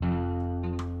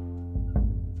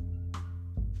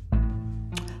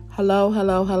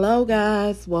Hello,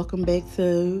 guys. Welcome back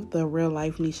to the Real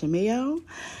Life Nisha Mayo.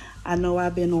 I know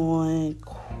I've been on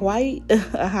quite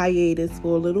a hiatus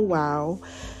for a little while.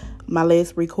 My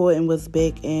last recording was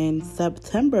back in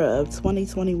September of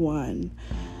 2021.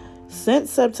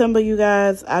 Since September, you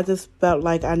guys, I just felt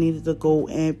like I needed to go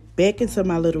back into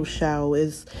my little shell.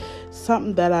 It's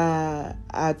something that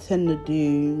I tend to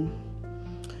do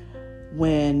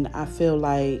when I feel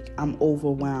like I'm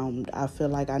overwhelmed. I feel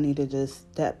like I need to just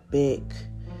step back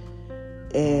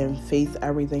and face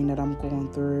everything that I'm going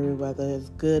through, whether it's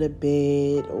good or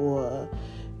bad or,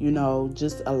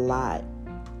 just a lot.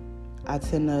 I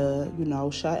tend to,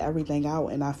 shut everything out.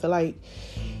 And I feel like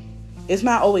it's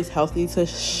not always healthy to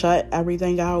shut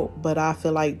everything out, but I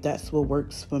feel like that's what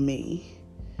works for me.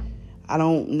 I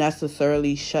don't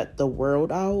necessarily shut the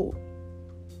world out,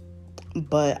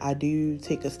 but I do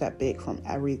take a step back from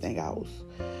everything else.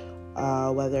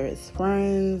 Whether it's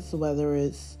friends, whether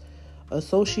it's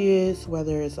associates,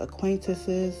 whether it's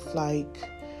acquaintances. Like,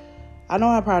 I know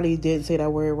I probably didn't say that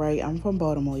word right. I'm from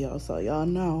Baltimore, y'all, so y'all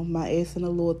know my accent a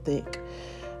little thick.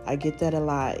 I get that a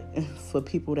lot for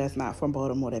people that's not from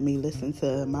Baltimore that may listen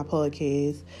to my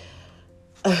podcast.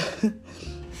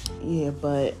 Yeah,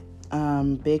 but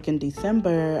back in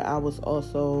December, I was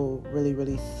also really,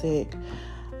 really sick.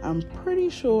 I'm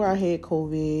pretty sure I had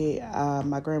COVID.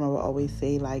 My grandma would always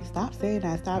say, like, stop saying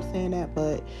that.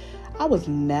 But I was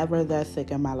never that sick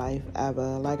in my life,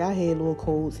 ever. Like, I had little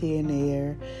colds here and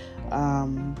there,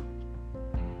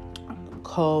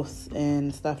 coughs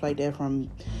and stuff like that from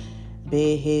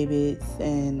bad habits.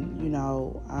 And,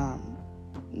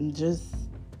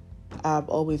 I've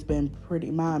always been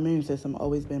my immune system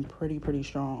always been pretty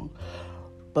strong.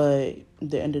 But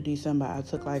the end of December, I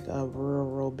took like a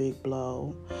real big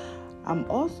blow. I'm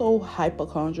also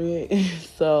hypochondriac,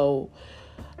 so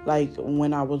like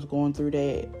when I was going through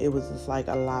that, it was just like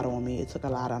a lot on me. It took a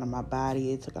lot out of my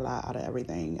body. It took a lot out of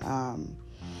everything.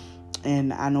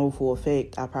 And I know for a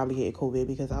fact I probably had COVID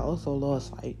because I also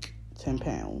lost like 10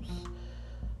 pounds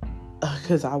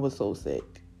because I was so sick.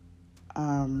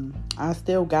 I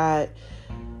still got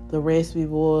the raspy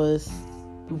voice.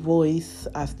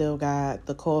 I still got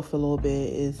the cough a little bit.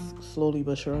 It's slowly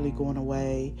but surely going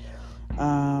away.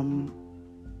 On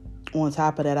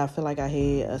top of that, I feel like I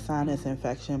had a sinus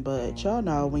infection, but y'all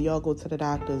know when y'all go to the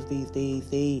doctors these days,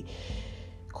 they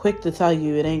quick to tell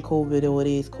you it ain't COVID or it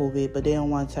is COVID, but they don't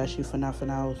want to test you for nothing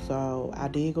else. So I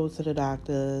did go to the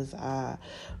doctors. I've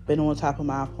been on top of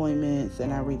my appointments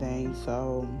and everything,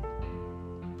 so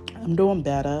I'm doing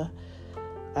better.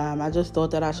 I just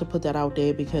thought that I should put that out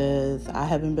there because I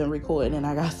haven't been recording and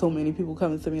I got so many people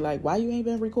coming to me like, why you ain't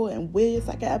been recording? Where's your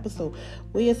second episode?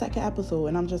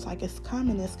 And I'm just like, it's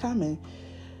coming.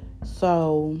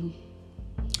 So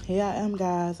here I am,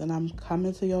 guys, and I'm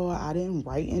coming to y'all. I didn't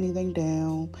write anything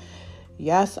down.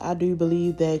 Yes, I do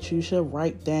believe that you should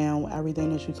write down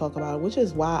everything that you talk about, which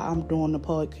is why I'm doing the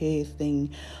podcast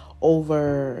thing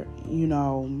over,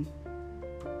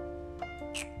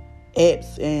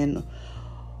 apps and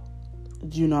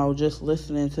just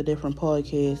listening to different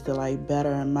podcasts to like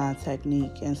better my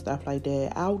technique and stuff like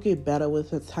that. I'll get better with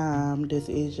the time. This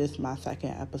is just my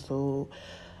second episode.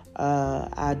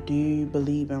 I do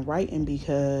believe in writing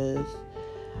because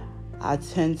I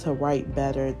tend to write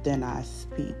better than I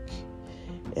speak.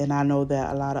 And I know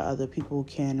that a lot of other people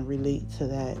can relate to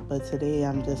that. But today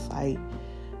I'm just like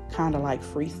kind of like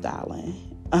freestyling.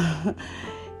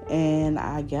 And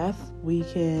I guess we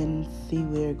can see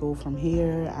where it go from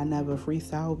here. I never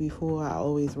freestyled before. I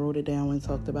always wrote it down and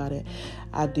talked about it.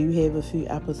 I do have a few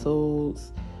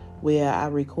episodes where I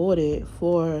recorded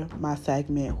for my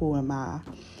segment, Who Am I?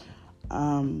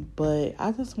 But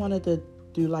I just wanted to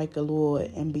do like a little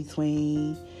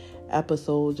in-between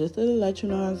episode just to let you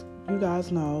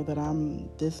guys know that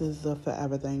this is a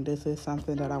forever thing. This is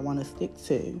something that I want to stick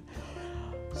to.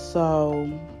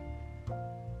 So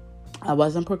I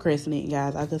wasn't procrastinating,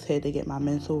 guys. I just had to get my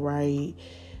mental right.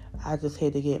 I just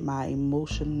had to get my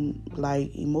emotionally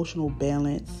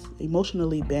balanced.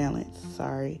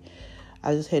 Sorry.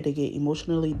 I just had to get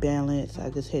emotionally balanced.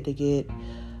 I just had to get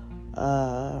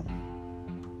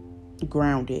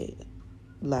grounded.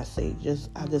 Let's say,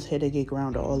 I just had to get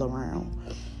grounded all around.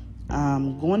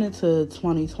 Going into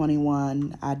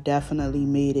 2021, I definitely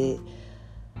made it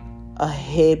a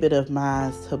habit of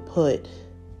mine to put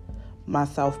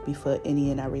myself before any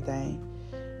and everything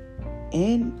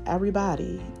and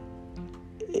everybody.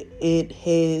 It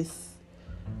has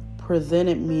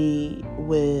presented me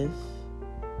with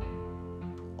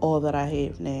all that I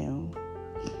have now,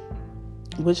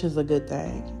 which is a good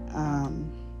thing.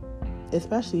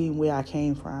 Especially where I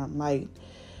came from. Like,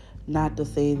 not to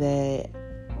say that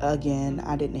again,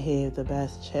 I didn't have the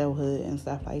best childhood and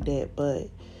stuff like that, but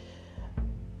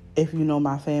if you know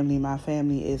my family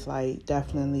is like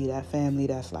definitely that family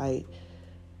that's like,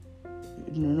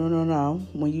 no.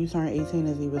 When you turn 18,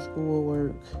 it's either school or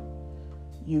work.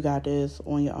 You got this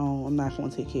on your own. I'm not going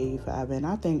to take care of you forever. And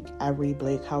I think every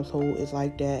Black household is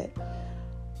like that.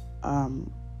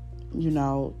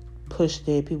 Push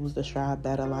their peoples to strive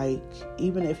better. Like,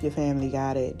 even if your family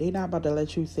got it, they not about to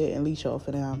let you sit and leash off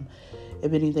of them.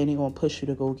 If anything, they going to push you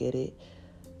to go get it.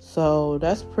 So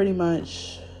that's pretty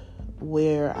much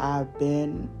where I've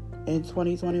been in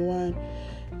 2021.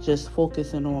 Just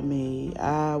focusing on me.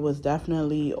 I was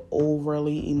definitely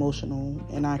overly emotional,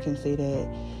 and I can say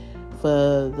that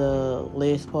for the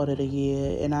last part of the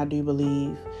year. And I do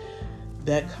believe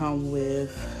that come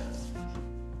with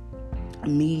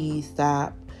me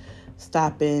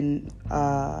stopping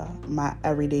my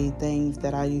everyday things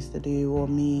that I used to do, or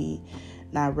me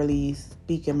not really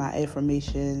speaking my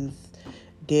affirmations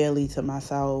daily to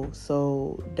myself.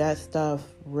 So that stuff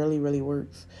really, really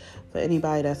works for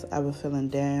anybody that's ever feeling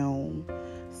down,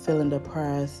 feeling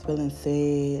depressed, feeling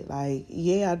sad. Like,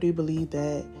 yeah, I do believe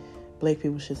that Black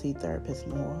people should see therapists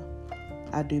more.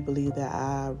 I do believe that.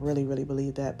 I really, really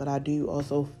believe that. But I do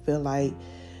also feel like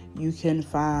you can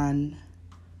find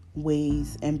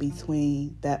ways in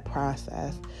between that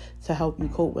process to help you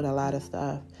cope with a lot of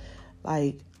stuff.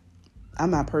 Like, I'm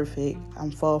not perfect.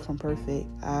 I'm far from perfect.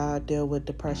 I deal with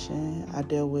depression. I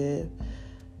deal with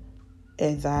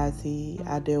anxiety.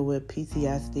 I deal with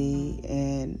PTSD.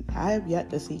 And I have yet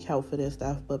to seek help for this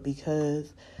stuff. But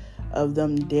because of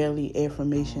them daily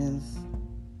affirmations,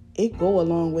 it go a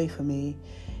long way for me.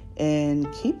 And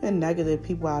keeping negative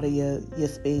people out of your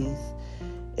space,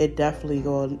 it definitely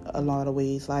go a lot of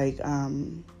ways. Like,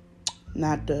 I'm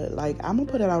gonna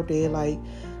put it out there. Like,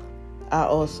 I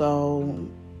also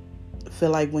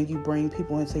feel like when you bring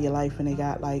people into your life and they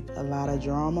got like a lot of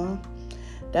drama,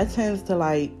 that tends to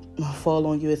like fall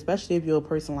on you, especially if you're a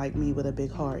person like me with a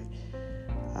big heart.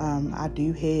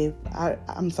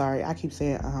 I'm sorry, I keep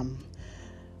saying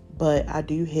but I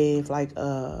do have like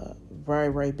a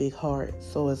very, very big heart.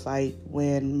 So it's like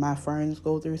when my friends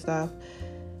go through stuff,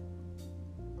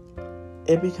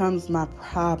 it becomes my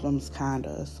problems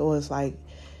kinda. So it's like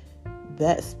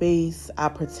that space I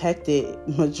protected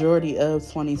majority of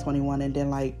 2021, and then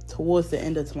like towards the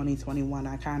end of 2021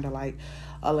 I kind of like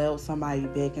allowed somebody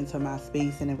back into my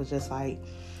space, and it was just like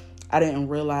I didn't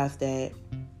realize that,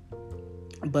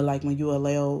 but like when you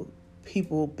allow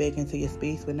people back into your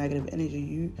space with negative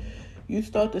energy, you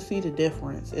start to see the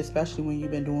difference, especially when you've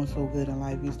been doing so good in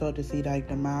life. You start to see like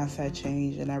the mindset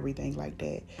change and everything like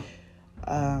that.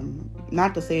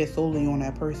 Not to say it's solely on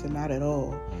that person, not at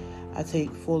all. I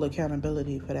take full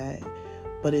accountability for that,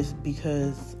 but it's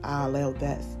because I allowed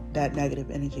that negative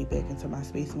energy back into my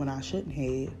space when I shouldn't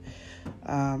have.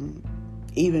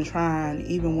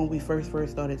 Even when we first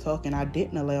started talking, I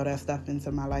didn't allow that stuff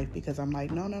into my life because I'm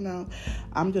like, no,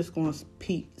 I'm just going to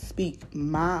speak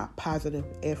my positive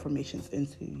affirmations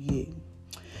into you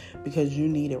because you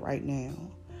need it right now.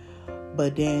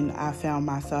 But then I found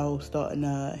myself starting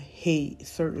to hate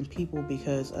certain people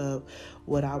because of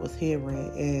what I was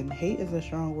hearing. And hate is a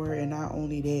strong word. And not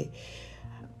only that,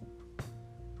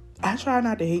 I try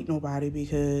not to hate nobody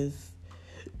because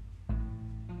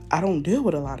I don't deal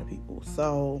with a lot of people.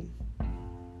 So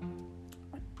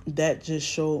that just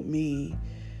showed me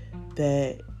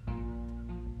that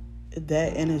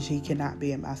energy cannot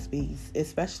be in my space,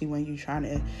 especially when you're trying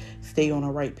to stay on the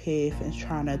right path and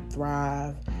trying to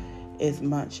thrive as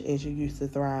much as you used to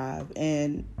thrive.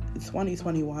 And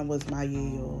 2021 was my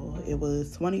year, y'all. It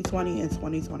was 2020 and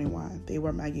 2021. They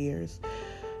were my years.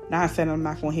 Not saying I'm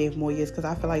not going to have more years, because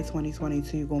I feel like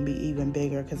 2022 going to be even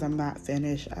bigger because I'm not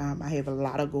finished. I have a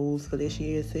lot of goals for this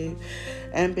year too.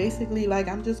 And basically, like,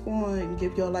 I'm just going to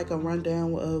give y'all like a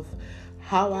rundown of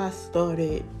how I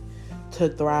started to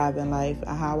thrive in life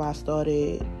and how I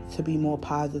started to be more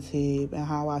positive and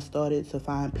how I started to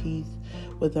find peace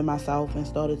within myself and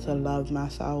started to love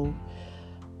myself.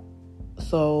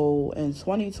 So in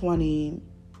 2020,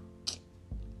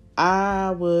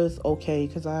 I was okay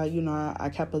because I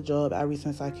kept a job ever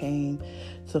since I came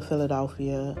to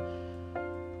Philadelphia.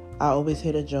 I always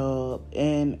had a job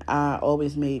and I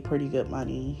always made pretty good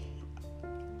money.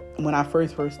 When I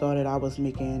first started, I was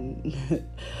making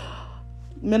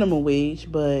minimum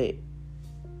wage, but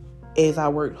as I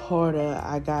worked harder,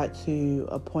 I got to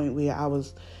a point where I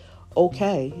was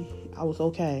okay.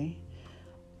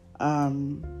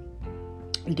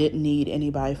 Didn't need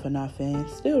anybody for nothing.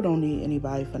 Still don't need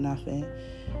anybody for nothing.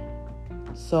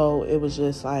 So it was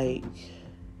just like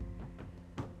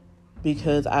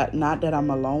because not that I'm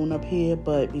alone up here,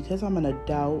 but because I'm an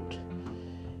adult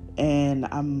and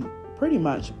I'm pretty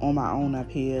much on my own up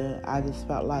here, I just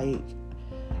felt like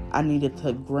I needed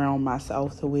to ground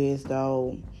myself to where as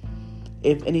though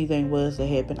if anything was to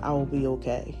happen, I will be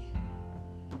okay.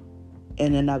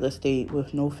 In another state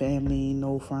with no family,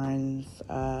 no friends,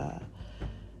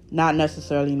 not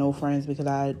necessarily no friends because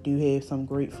I do have some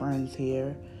great friends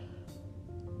here,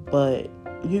 but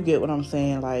you get what I'm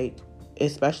saying, like,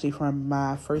 especially from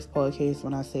my first podcast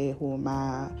when I said who am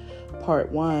I,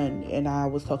 part 1, and I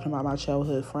was talking about my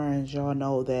childhood friends. Y'all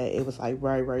know that it was like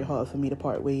very, very hard for me to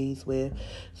part ways with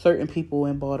certain people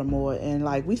in Baltimore, and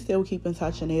like we still keep in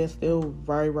touch and they're still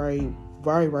very, very,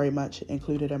 very, very much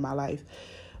included in my life.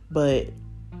 But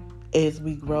as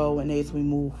we grow and as we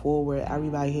move forward,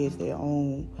 everybody has their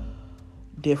own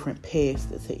different paths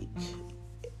to take,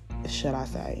 should I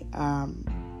say.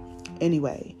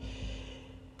 Anyway,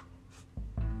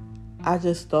 I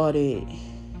just started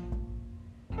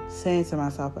saying to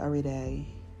myself every day,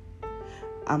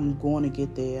 I'm going to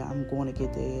get there. I'm going to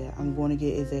get there. I'm going to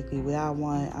get exactly where I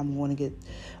want. I'm going to get,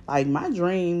 like, my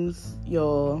dreams,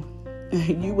 y'all.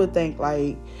 You would think,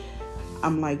 like,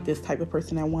 I'm, like, this type of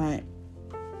person that want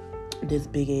this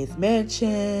big-ass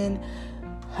mansion,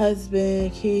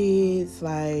 husband, kids,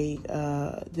 like,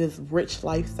 this rich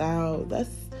lifestyle. That's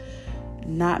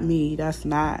not me. That's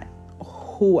not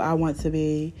who I want to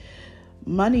be.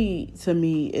 Money, to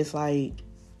me, is like,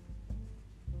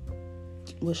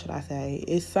 what should I say?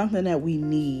 It's something that we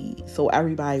need, so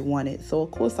everybody want it. So,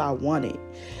 of course, I want it.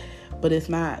 But it's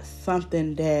not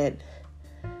something that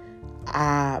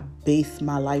I base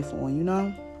my life on, you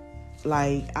know?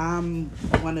 Like, I'm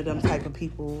one of them type of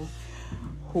people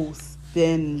who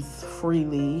spends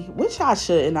freely, which I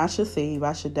shouldn't. I should save.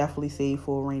 I should definitely save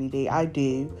for a rainy day. I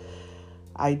do,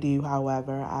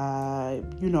 however.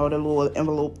 The little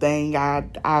envelope thing,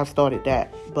 I started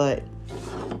that.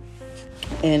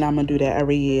 And I'm going to do that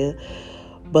every year.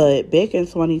 But back in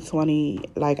 2020,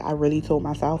 like, I really told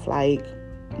myself, like,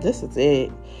 this is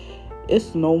it.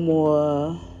 It's no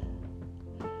more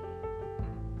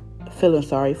feeling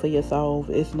sorry for yourself.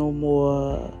 It's no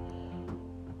more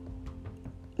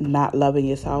not loving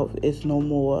yourself. It's no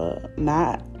more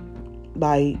not,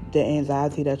 like, the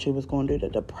anxiety that you was going through, the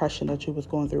depression that you was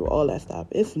going through, all that stuff.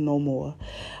 It's no more.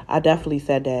 I definitely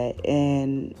said that.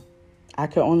 And I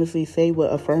can honestly say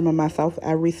with affirming myself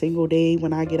every single day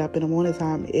when I get up in the morning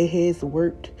time, it has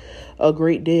worked a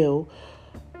great deal.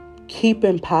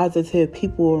 Keeping positive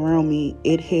people around me,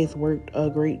 it has worked a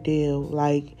great deal.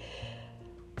 Like,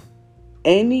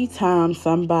 anytime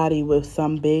somebody with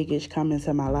some baggage come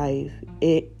into my life,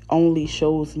 it only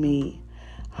shows me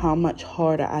how much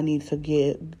harder I need to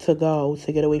get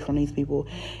away from these people.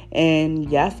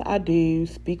 And yes, I do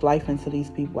speak life into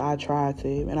these people. I try to.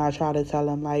 And I try to tell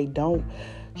them, like, don't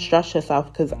stress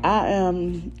yourself. Because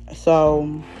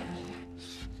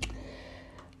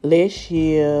last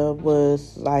year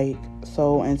was like,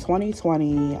 so in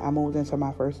 2020, I moved into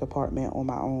my first apartment on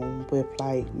my own with,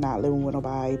 like, not living with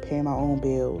nobody, paying my own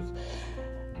bills.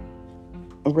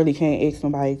 I really can't ask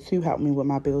nobody to help me with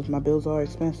my bills. My bills are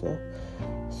expensive.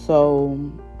 So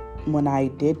when I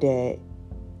did that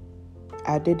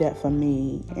for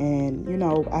me. And,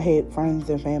 I had friends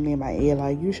and family in my ear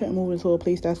like, you shouldn't move into a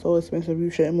place that's so expensive. You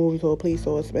shouldn't move into a place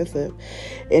so expensive.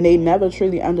 And they never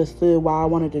truly understood why I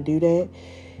wanted to do that.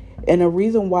 And the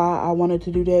reason why I wanted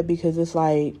to do that, because it's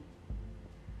like,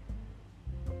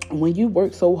 when you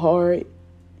work so hard,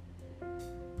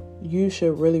 you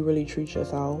should really, really treat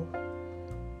yourself.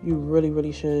 You really,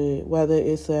 really should. Whether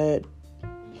it's a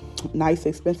nice,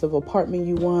 expensive apartment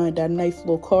you want, that nice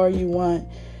little car you want,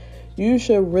 you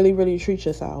should really, really treat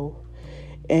yourself.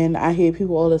 And I hear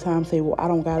people all the time say, well, I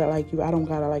don't got it like you. I don't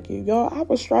got it like you. Y'all, I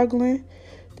was struggling.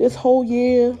 This whole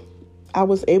year, I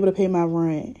was able to pay my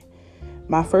rent.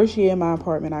 My first year in my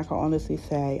apartment, I can honestly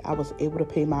say I was able to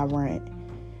pay my rent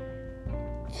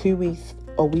 2 weeks,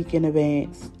 a week in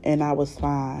advance, and I was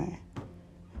fine.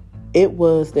 It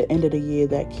was the end of the year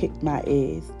that kicked my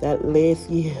ass. That last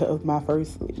year of my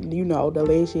first, the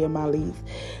last year of my lease,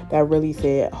 that really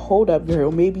said, hold up,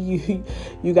 girl. Maybe you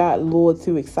got a little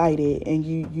too excited and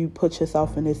you put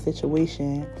yourself in this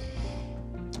situation.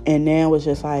 And now it's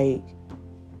just like,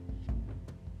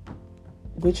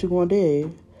 what you gonna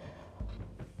do?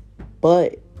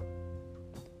 But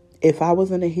if I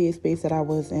was in the headspace that I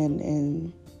was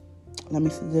in, let me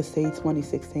just say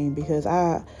 2016, because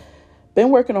I been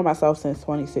working on myself since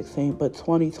 2016, but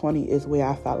 2020 is where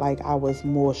I felt like I was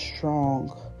more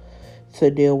strong to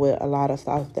deal with a lot of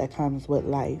stuff that comes with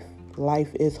life. Life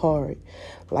is hard.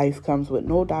 Life comes with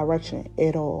no direction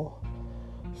at all.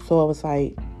 So I was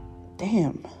like,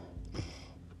 damn,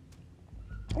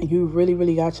 you really,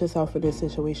 really got yourself in this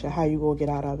situation. How you gonna get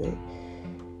out of it?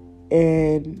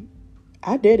 And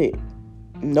I did it.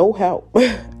 No help.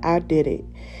 I did it.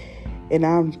 And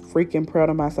I'm freaking proud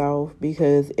of myself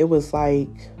because it was like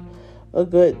a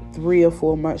good 3 or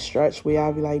 4 month stretch where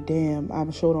I'll be like, damn,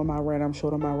 I'm short on my rent.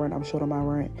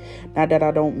 Not that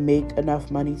I don't make enough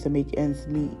money to make ends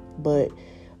meet, but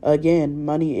again,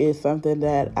 money is something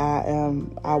that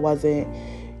I wasn't,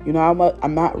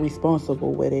 I'm not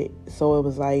responsible with it. So it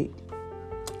was like,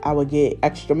 I would get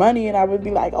extra money and I would be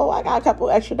like, oh, I got a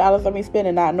couple extra dollars let me spend,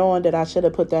 and not knowing that I should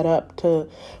have put that up to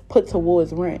put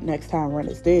towards rent next time rent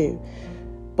is due.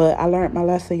 But I learned my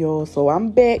lesson, y'all. So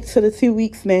I'm back to the 2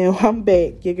 weeks now. I'm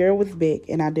back. Your girl was back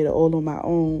and I did it all on my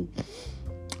own.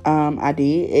 I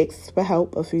did ask for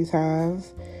help a few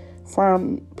times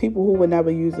from people who would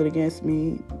never use it against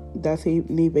me. That's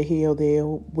neither here or there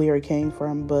where it came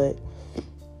from, but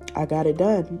I got it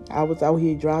done. I was out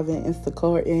here driving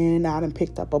Instacart and I done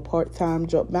picked up a part-time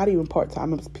job. Not even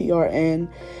part-time, it was PRN.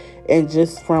 And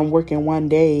just from working one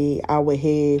day, I would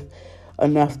have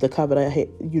enough to cover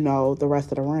the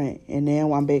rest of the rent. And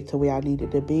now I'm back to where I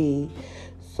needed to be.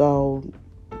 So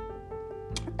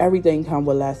everything come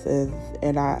with lessons.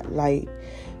 And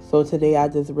so today I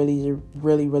just really,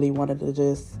 really, really wanted to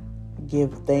just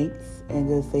give thanks and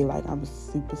just say like I'm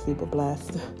super, super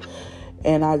blessed.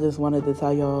 And I just wanted to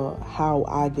tell y'all how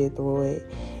I get through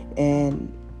it.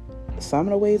 And some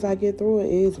of the ways I get through it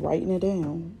is writing it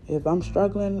down. If I'm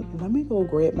struggling, let me go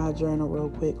grab my journal real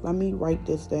quick. Let me write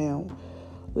this down.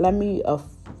 Let me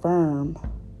affirm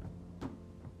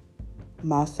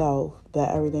myself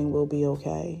that everything will be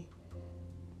okay.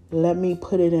 Let me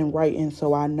put it in writing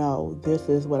so I know this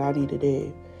is what I need to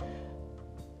do.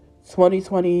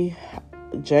 2020,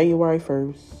 January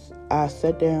 1st, I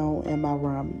sat down in my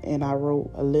room and I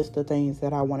wrote a list of things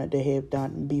that I wanted to have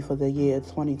done before the year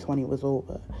 2020 was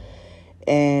over.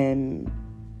 And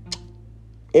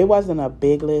it wasn't a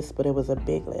big list, but it was a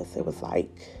big list. It was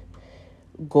like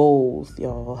goals,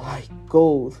 y'all, like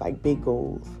goals, like big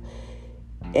goals.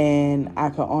 And I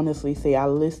can honestly say I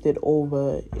listed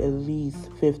over at least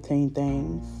 15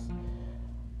 things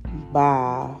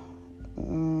by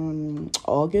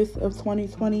August of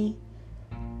 2020.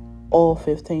 All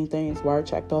 15 things were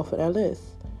checked off of that list.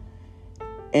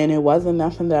 And it wasn't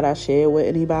nothing that I shared with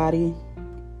anybody.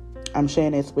 I'm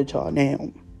sharing this with y'all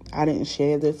now. I didn't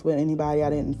share this with anybody. I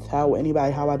didn't tell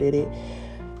anybody how I did it.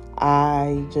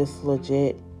 I just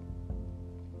legit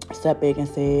stepped back and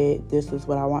said, this is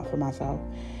what I want for myself.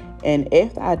 And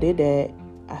after I did that,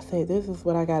 I said, this is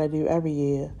what I got to do every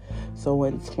year. So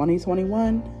in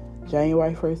 2021,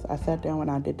 January 1st, I sat down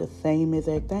and I did the same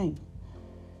exact thing.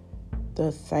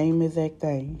 The same exact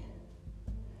thing.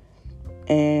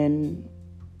 And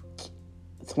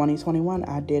 2021,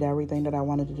 I did everything that I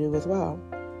wanted to do as well.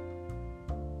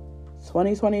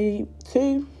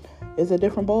 2022 is a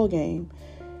different ball game.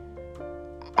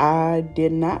 I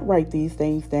did not write these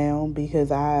things down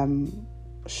because I'm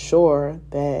sure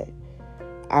that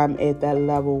I'm at that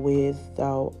level where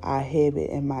so I have it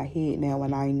in my head now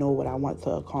and I know what I want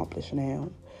to accomplish now.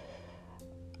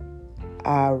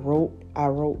 I wrote,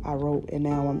 and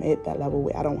now I'm at that level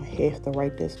where I don't have to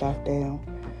write this stuff down.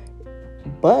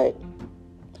 But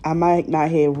I might not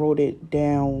have wrote it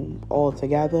down all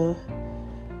together,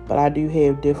 but I do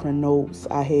have different notes.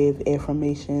 I have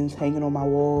affirmations hanging on my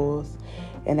walls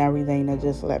and everything that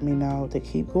just let me know to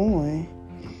keep going.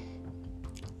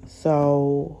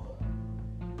 So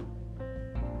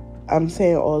I'm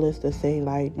saying all this to say,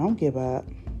 like, don't give up.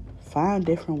 Find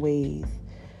different ways.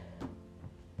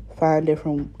 Find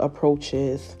different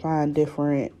approaches. Find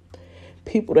different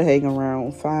people to hang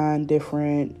around. Find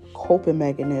different coping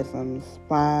mechanisms.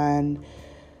 Find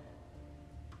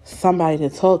somebody to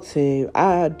talk to.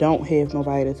 I don't have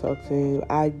nobody to talk to.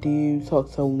 I do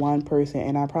talk to one person,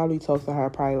 and I probably talk to her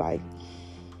probably like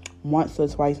once or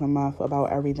twice a month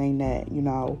about everything that,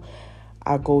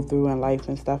 I go through in life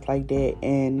and stuff like that.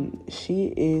 And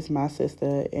she is my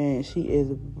sister, and she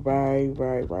is very,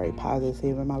 very, very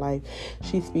positive in my life.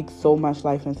 She speaks so much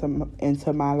life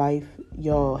into my life.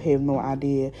 Y'all have no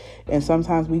idea. And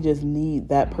sometimes we just need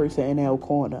that person in our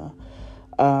corner.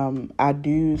 I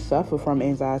do suffer from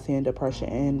anxiety and depression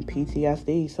and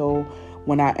PTSD. So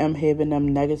when I am having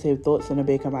them negative thoughts in the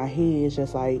back of my head, it's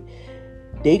just like,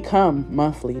 they come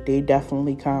monthly. They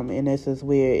definitely come. And this is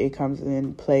where it comes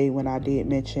in play when I did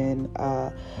mention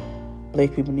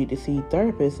Black people need to see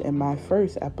therapists in my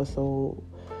first episode.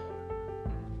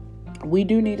 We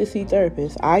do need to see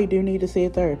therapists. I do need to see a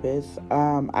therapist.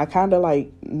 I kind of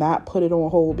like not put it on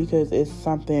hold because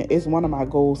it's one of my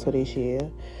goals for this year.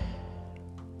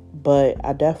 But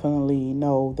I definitely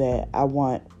know that I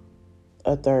want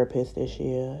a therapist this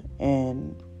year,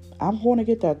 and I'm going to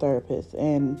get that therapist.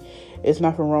 And it's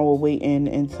nothing wrong with waiting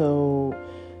until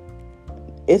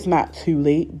it's not too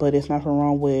late, but it's nothing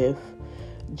wrong with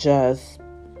just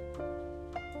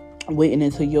waiting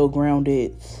until you're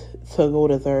grounded to go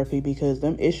to therapy, because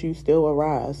them issues still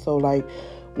arise. So like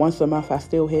once a month I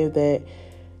still have that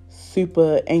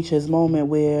super anxious moment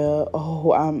where,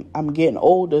 oh, I'm getting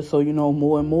older, so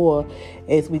more and more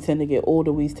as we tend to get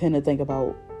older, we tend to think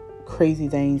about crazy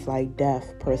things like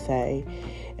death per se,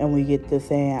 and we get to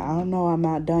saying, I don't know, I'm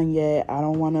not done yet, I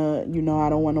don't want to, I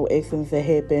don't want no accidents to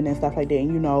happen and stuff like that.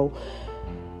 And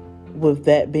with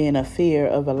that being a fear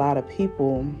of a lot of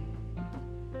people,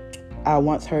 I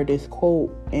once heard this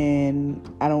quote, and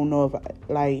I don't know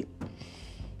if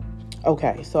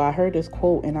okay, so I heard this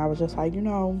quote and I was just like,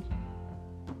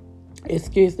 it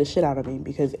scares the shit out of me,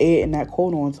 because adding that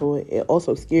quote onto it, it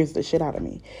also scares the shit out of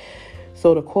me.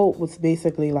 So the quote was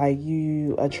basically like,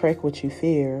 you attract what you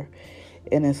fear.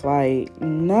 And it's like,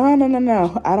 no, I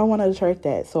don't want to attract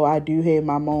that. So I do have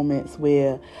my moments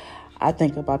where I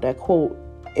think about that quote,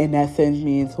 and that sends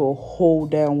me into a whole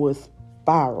downward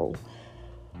spiral.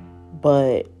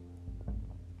 But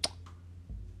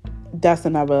that's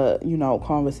another,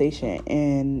 conversation.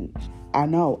 And I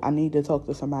know I need to talk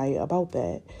to somebody about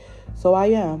that. So I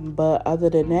am. But other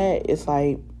than that, it's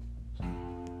like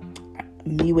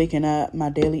me waking up, my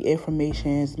daily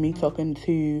affirmations, me talking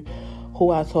to who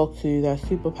I talk to that's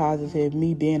super positive,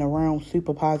 me being around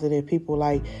super positive people.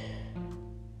 Like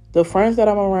the friends that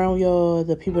I'm around, y'all,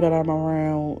 the people that I'm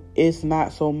around, it's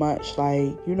not so much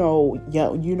like, when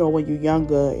you're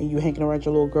younger and you hanging around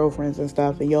your little girlfriends and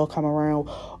stuff, and y'all come around,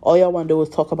 all y'all want to do is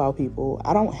talk about people.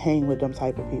 I don't hang with them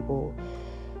type of people.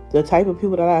 The type of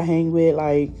people that I hang with,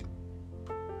 like,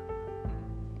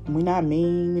 we're not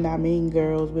mean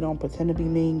girls. We don't pretend to be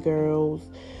mean girls.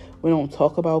 We don't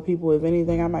talk about people. If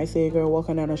anything, I might see a girl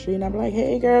walking down the street and I'm like,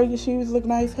 hey girl, your shoes look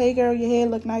nice. Hey girl, your hair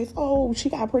look nice. Oh, she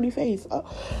got a pretty face.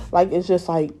 Like, it's just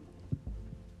like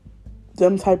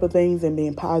them type of things, and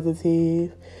being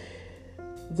positive.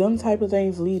 Them type of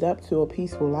things lead up to a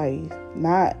peaceful life.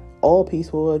 Not all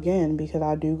peaceful, again, because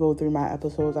I do go through my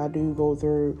episodes. I do go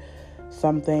through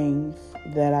some things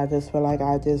that I just feel like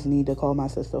I just need to call my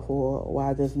sister for, or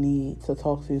I just need to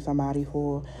talk to somebody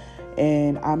for.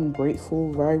 And I'm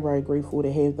grateful, very, very grateful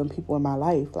to have them people in my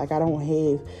life. Like, I don't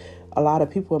have a lot of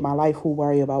people in my life who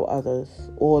worry about others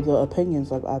or the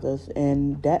opinions of others.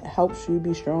 And that helps you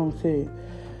be strong too.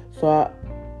 So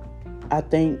I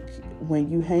think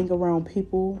when you hang around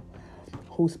people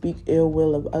who speak ill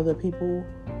will of other people,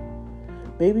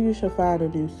 maybe you should find a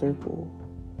new circle.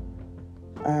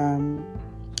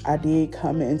 I did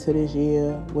come into this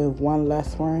year with one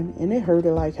less friend, and it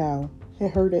hurted like hell.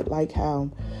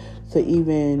 To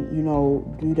even,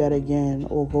 do that again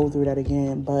or go through that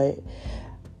again. But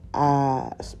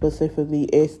I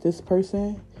specifically asked this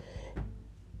person,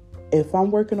 if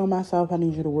I'm working on myself, I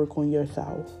need you to work on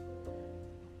yourself.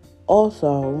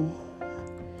 Also,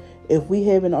 if we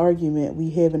have an argument, we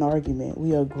have an argument.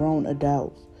 We are grown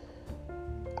adults.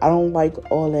 I don't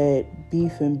like all that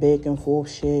beef and back and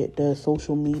forth shit, the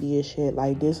social media shit.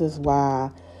 Like, this is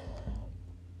why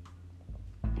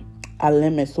I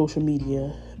limit social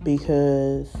media.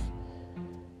 Because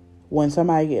when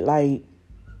somebody get like,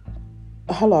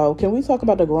 hello, can we talk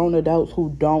about the grown adults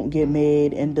who don't get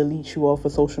mad and delete you off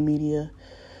of social media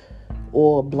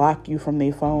or block you from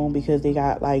their phone because they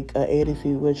got like an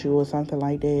attitude with you or something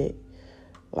like that?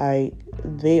 Like,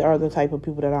 they are the type of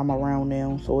people that I'm around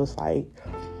now. So it's like,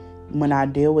 when I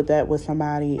deal with that with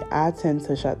somebody, I tend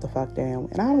to shut the fuck down.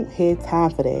 And I don't have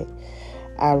time for that.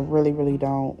 I really, really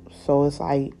don't. So it's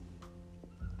like,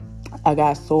 I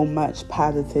got so much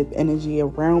positive energy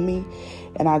around me,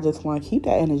 and I just want to keep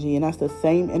that energy. And that's the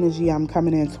same energy I'm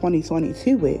coming in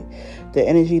 2022 with. The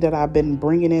energy that I've been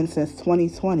bringing in since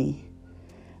 2020.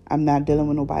 I'm not dealing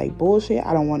with nobody bullshit.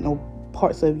 I don't want no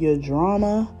parts of your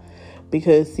drama.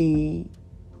 Because, see,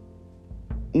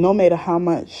 no matter how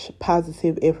much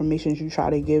positive information you try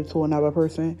to give to another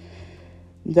person,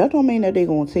 that don't mean that they're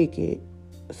going to take it.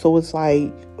 So it's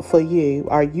like, for you,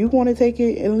 are you going to take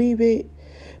it and leave it?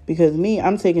 Because me,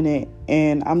 I'm taking it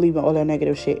and I'm leaving all that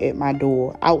negative shit at my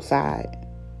door, outside.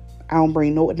 I don't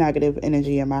bring no negative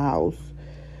energy in my house.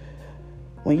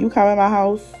 When you come in my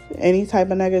house, any type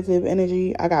of negative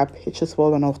energy, I got pictures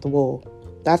falling off the wall.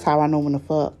 That's how I know when the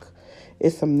fuck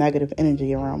it's some negative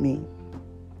energy around me.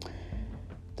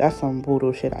 That's some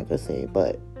voodoo shit I just said.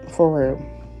 But for real,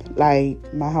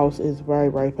 like, my house is very,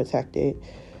 very protected.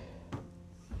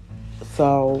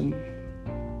 So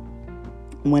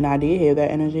when I did have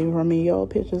that energy from me, y'all,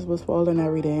 pictures was falling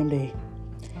every damn day.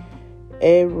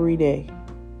 Every day.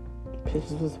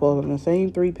 Pictures was falling, the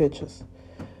same 3 pictures.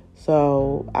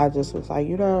 So I just was like,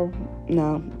 no,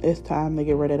 it's time to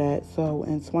get rid of that. So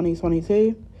in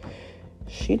 2022,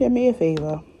 she did me a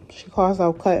favor. She calls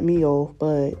out cutting me off,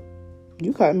 but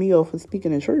you cut me off for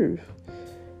speaking the truth.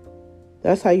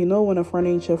 That's how you know when a friend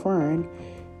ain't your friend.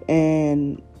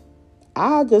 And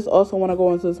I just also want to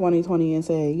go into 2020 and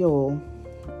say,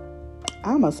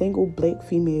 I'm a single black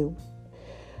female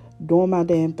doing my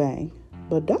damn thing.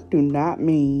 But that do not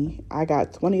mean I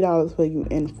got $20 for you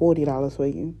and $40 for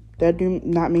you. That do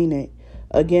not mean that.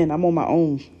 Again, I'm on my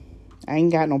own. I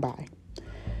ain't got nobody.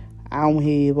 I don't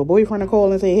have a boyfriend to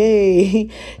call and say, hey,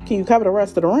 can you cover the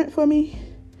rest of the rent for me?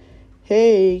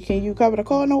 Hey, can you cover the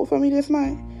car note for me this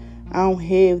month? I don't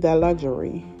have that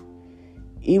luxury.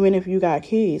 Even if you got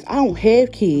kids. I don't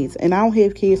have kids. And I don't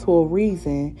have kids for a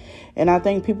reason. And I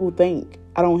think people think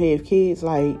I don't have kids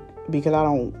because I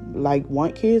don't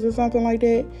want kids or something like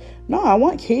that. No, I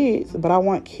want kids. But I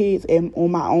want kids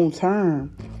on my own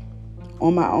term.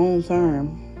 On my own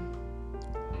term.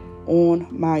 On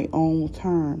my own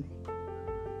term.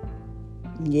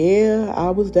 Yeah, I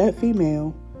was that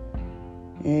female.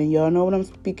 And y'all know what I'm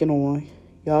speaking on.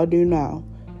 Y'all do know.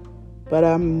 But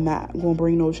I'm not going to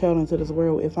bring no child into this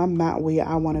world if I'm not where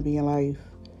I want to be in life.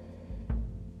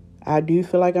 I do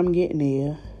feel like I'm getting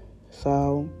there.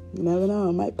 So, you never know.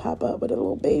 I might pop up with a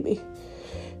little baby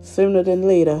sooner than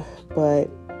later. But,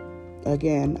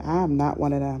 again, I'm not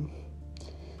one of them.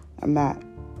 I'm not.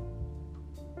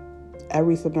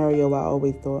 Every scenario I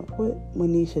always thought, what would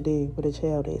Nisha do with a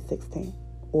child at 16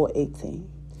 or 18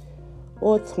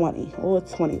 or 20 or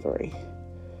 23?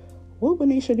 What would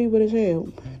Nisha do with a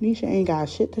child? Nisha ain't got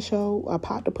shit to show, a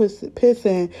pot to piss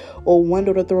in, or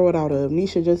window to throw it out of.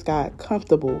 Nisha just got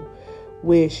comfortable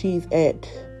where she's at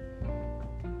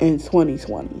in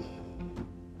 2020.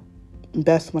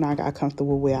 That's when I got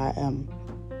comfortable where I am.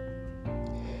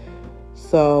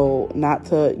 So, not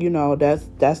to,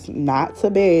 that's not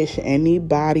to bash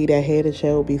anybody that had a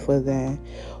child before then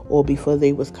or before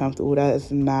they was comfortable. That's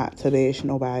not to bash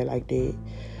nobody like that.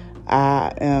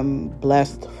 I am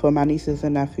blessed for my nieces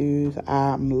and nephews.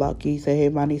 I'm lucky to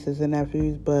have my nieces and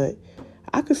nephews, but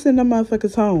I can send them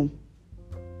motherfuckers home.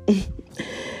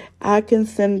 I can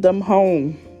send them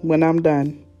home when I'm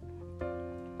done.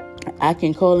 I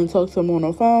can call and talk to them on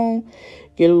the phone,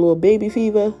 get a little baby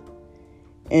fever,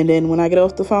 and then when I get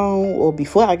off the phone, or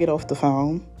before I get off the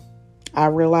phone, I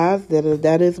realize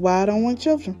that is why I don't want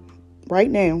children right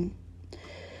now.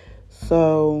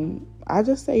 So I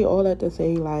just say all that to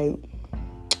say,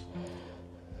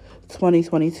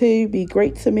 2022 be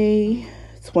great to me.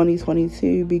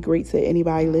 2022 be great to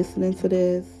anybody listening to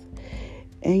this.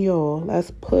 And y'all,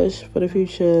 let's push for the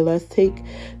future. Let's take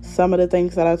some of the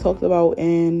things that I talked about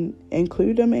and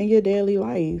include them in your daily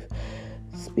life.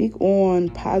 Speak on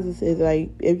positive.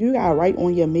 If you got to write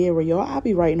on your mirror, y'all, I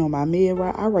be writing on my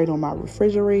mirror. I write on my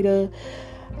refrigerator.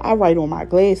 I write on my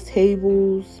glass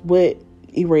tables with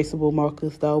erasable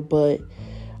markers though, but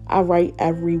I write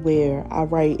everywhere. I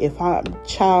write if I'm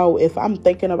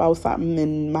thinking about something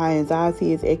and my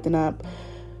anxiety is acting up,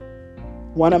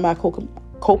 one of my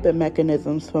coping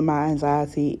mechanisms for my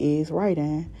anxiety is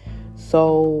writing.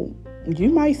 So you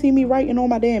might see me writing on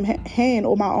my damn hand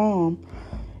or my arm.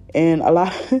 And a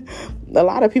lot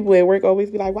of people at work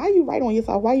always be like, why you write on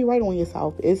yourself? Why you write on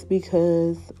yourself? It's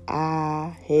because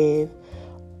I have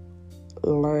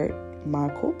learned my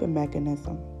coping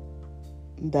mechanism.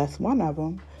 That's one of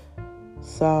them.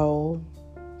 So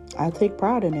I take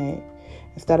pride in it.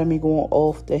 Instead of me going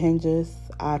off the hinges,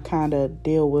 I kind of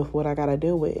deal with what I got to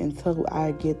deal with until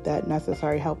I get that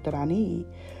necessary help that I need.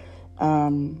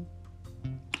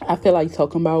 I feel like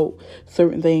talking about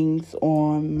certain things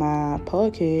on my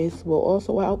podcast will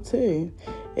also help too.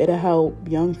 It'll help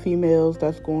young females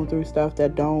that's going through stuff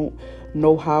that don't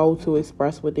know how to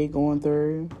express what they're going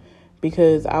through.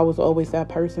 Because I was always that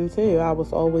person too. I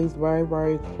was always very,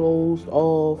 very closed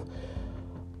off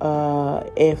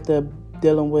after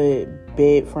dealing with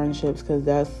bad friendships, because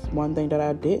that's one thing that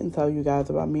I didn't tell you guys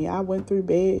about me. I went through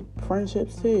bad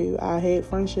friendships too. I had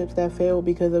friendships that failed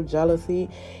because of jealousy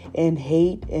and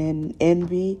hate and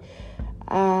envy.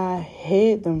 I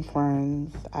had them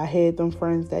friends. I had them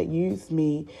friends that used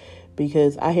me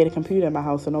because I had a computer in my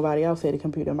house and nobody else had a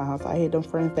computer in my house. I had them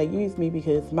friends that used me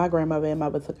because my grandmother and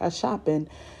mother took us shopping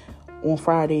on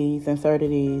Fridays and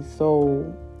Saturdays.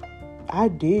 So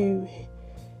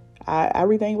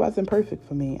everything wasn't perfect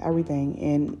for me. Everything.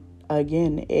 And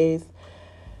again, as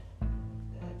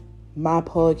my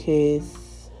podcast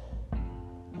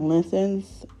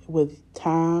lengthens with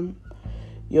time,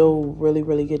 you'll really,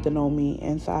 really get to know me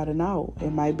inside and out.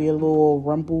 It might be a little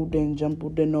rumbled and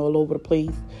jumbled and all over the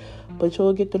place, but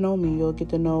you'll get to know me. You'll get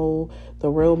to know the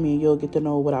real me. You'll get to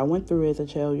know what I went through as a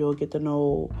child. You'll get to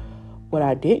know what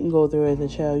I didn't go through as a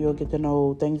child. You'll get to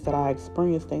know things that I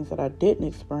experienced, things that I didn't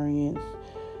experience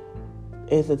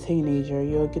as a teenager.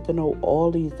 You'll get to know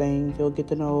all these things. You'll get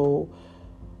to know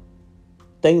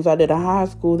things I did in high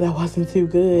school that wasn't too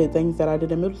good, things that I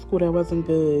did in middle school that wasn't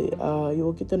good.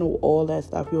 You'll get to know all that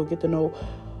stuff. You'll get to know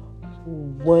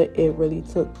what it really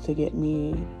took to get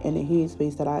me in the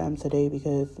headspace that I am today,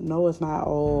 because no, it's not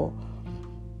all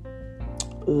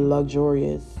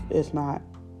luxurious. It's not.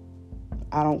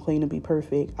 I don't claim to be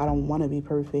perfect. I don't want to be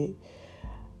perfect.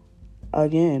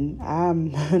 Again, I'm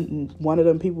one of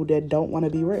them people that don't want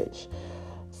to be rich.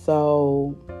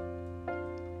 So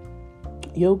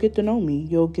you'll get to know me.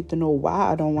 You'll get to know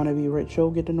why I don't want to be rich.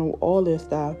 You'll get to know all this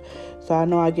stuff. So I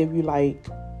know I give you, like,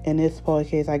 in this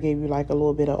podcast, I gave you like a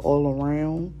little bit of all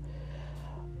around.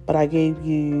 But I gave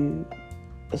you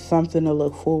something to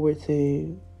look forward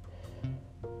to.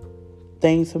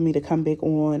 Things for me to come back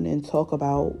on and talk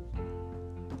about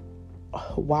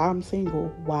why I'm single,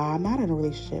 why I'm not in a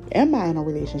relationship. Am I in a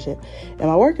relationship? Am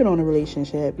I working on a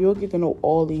relationship? You'll get to know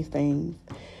all these things.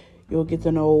 You'll get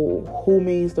to know who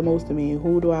means the most to me.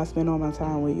 Who do I spend all my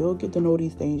time with? You'll get to know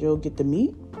these things. You'll get to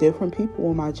meet different people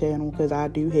on my channel, because I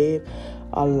do have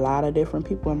a lot of different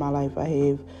people in my life. I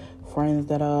have friends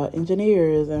that are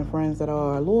engineers and friends that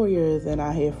are lawyers, and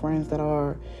I have friends that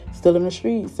are still in the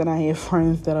streets, and I have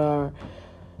friends that are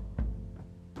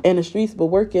in the streets but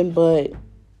working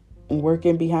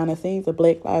behind the scenes of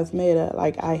Black Lives Matter.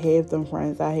 Like, I have them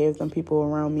friends. I have them people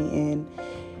around me, and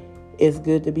it's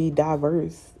good to be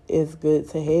diverse. It's good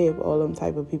to have all them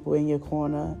type of people in your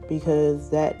corner, because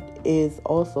that is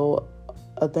also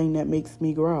a thing that makes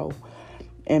me grow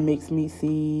and makes me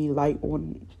see light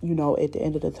on, at the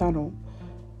end of the tunnel.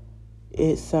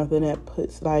 It's something that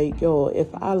puts, like, yo, if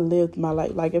I lived my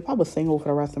life, like, if I was single for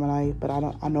the rest of my life, but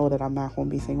I know that I'm not going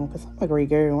to be single, because I'm a great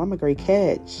girl. I'm a great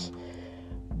catch.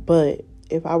 But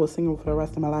if I was single for the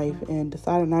rest of my life and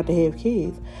decided not to have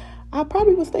kids, I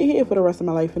probably would stay here for the rest of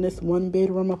my life in this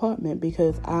 1-bedroom apartment,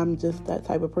 because I'm just that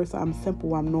type of person. I'm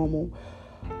simple. I'm normal.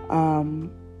 I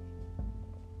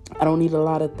don't need a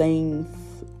lot of things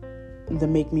to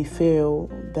make me feel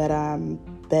that I'm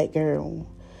that girl.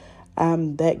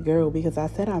 I'm that girl because I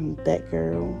said I'm that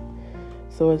girl.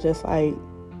 So it's just like,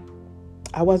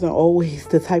 I wasn't always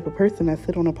the type of person that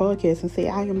sit on a podcast and say,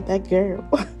 I am that girl.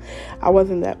 I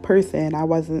wasn't that person. I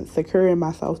wasn't securing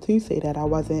myself to say that. I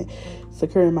wasn't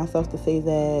securing myself to say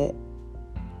that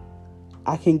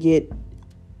I can get,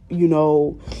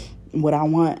 what I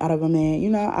want out of a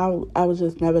man. I was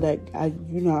just never that, I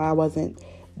wasn't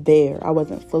there. I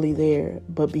wasn't fully there.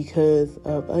 But because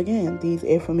of, again, these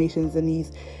affirmations and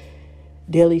these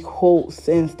daily quotes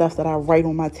and stuff that I write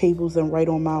on my tables and write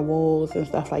on my walls and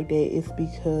stuff like that, it's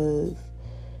because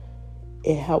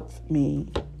it helps me.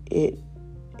 It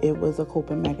was a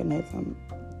coping mechanism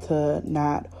to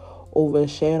not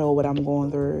overshadow what I'm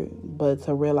going through, but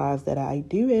to realize that I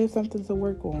do have something to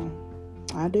work on.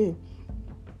 I do.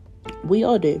 We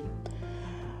all do.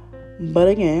 But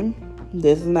again,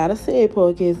 this is not a sad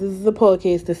podcast. This is a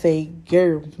podcast to say,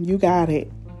 girl, you got it.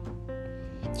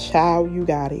 Child, you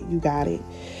got it. You got it.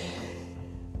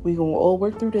 We're going to all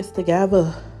work through this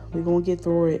together. We're going to get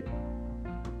through it.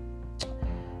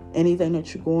 Anything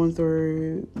that you're going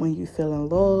through, when you're feeling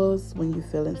lost, when you're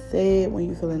feeling sad, when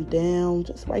you're feeling down,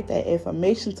 just write that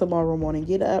affirmation tomorrow morning.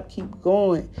 Get up, keep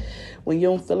going. When you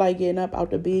don't feel like getting up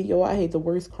out the bed, I had the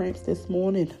worst cramps this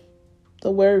morning.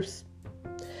 The worst.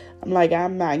 I'm like,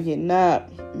 I'm not getting up.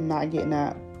 I'm not getting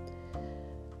up.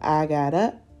 I got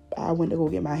up. I went to go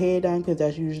get my hair done, because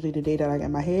that's usually the day that I get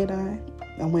my hair done.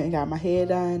 I went and got my hair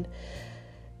done.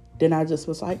 Then I just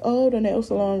was like, oh, the nail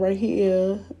salon right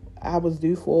here. I was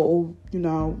due for,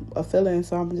 a fill-in.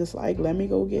 So I'm just like, let me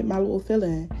go get my little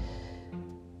fill-in.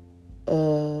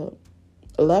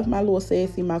 Love my little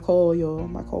sassy, my call, y'all.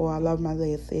 My call, I love my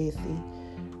little sassy.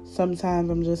 Sometimes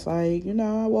I'm just like,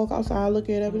 I walk outside, look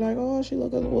at her, be like, oh, she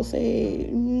look a little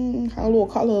sad. How a little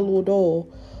color, a little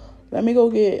doll. Let me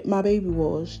go get my baby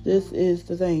wash. This is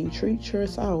the thing. Treat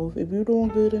yourself. If you're doing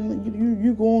good and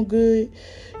you going good,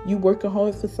 you working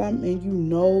hard for something,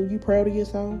 and you proud of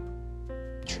yourself,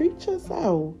 treat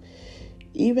yourself.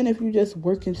 Even if you just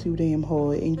working too damn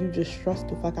hard and you just stress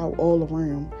the fuck out all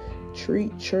around,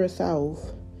 treat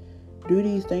yourself. Do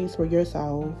these things for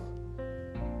yourself.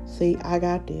 Say, I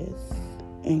got this,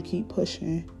 and keep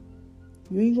pushing.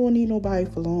 You ain't gonna need nobody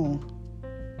for long.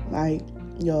 Like,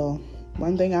 y'all,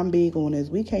 One thing I'm big on is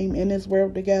we came in this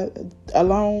world together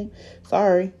alone.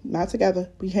 Sorry, not together.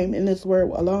 We came in this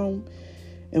world alone,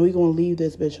 and we're going to leave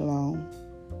this bitch alone.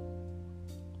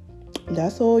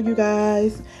 That's all, you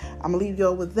guys. I'm going to leave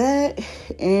y'all with that.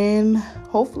 And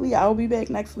hopefully I'll be back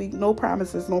next week. No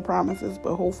promises,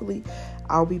 but hopefully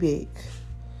I'll be back.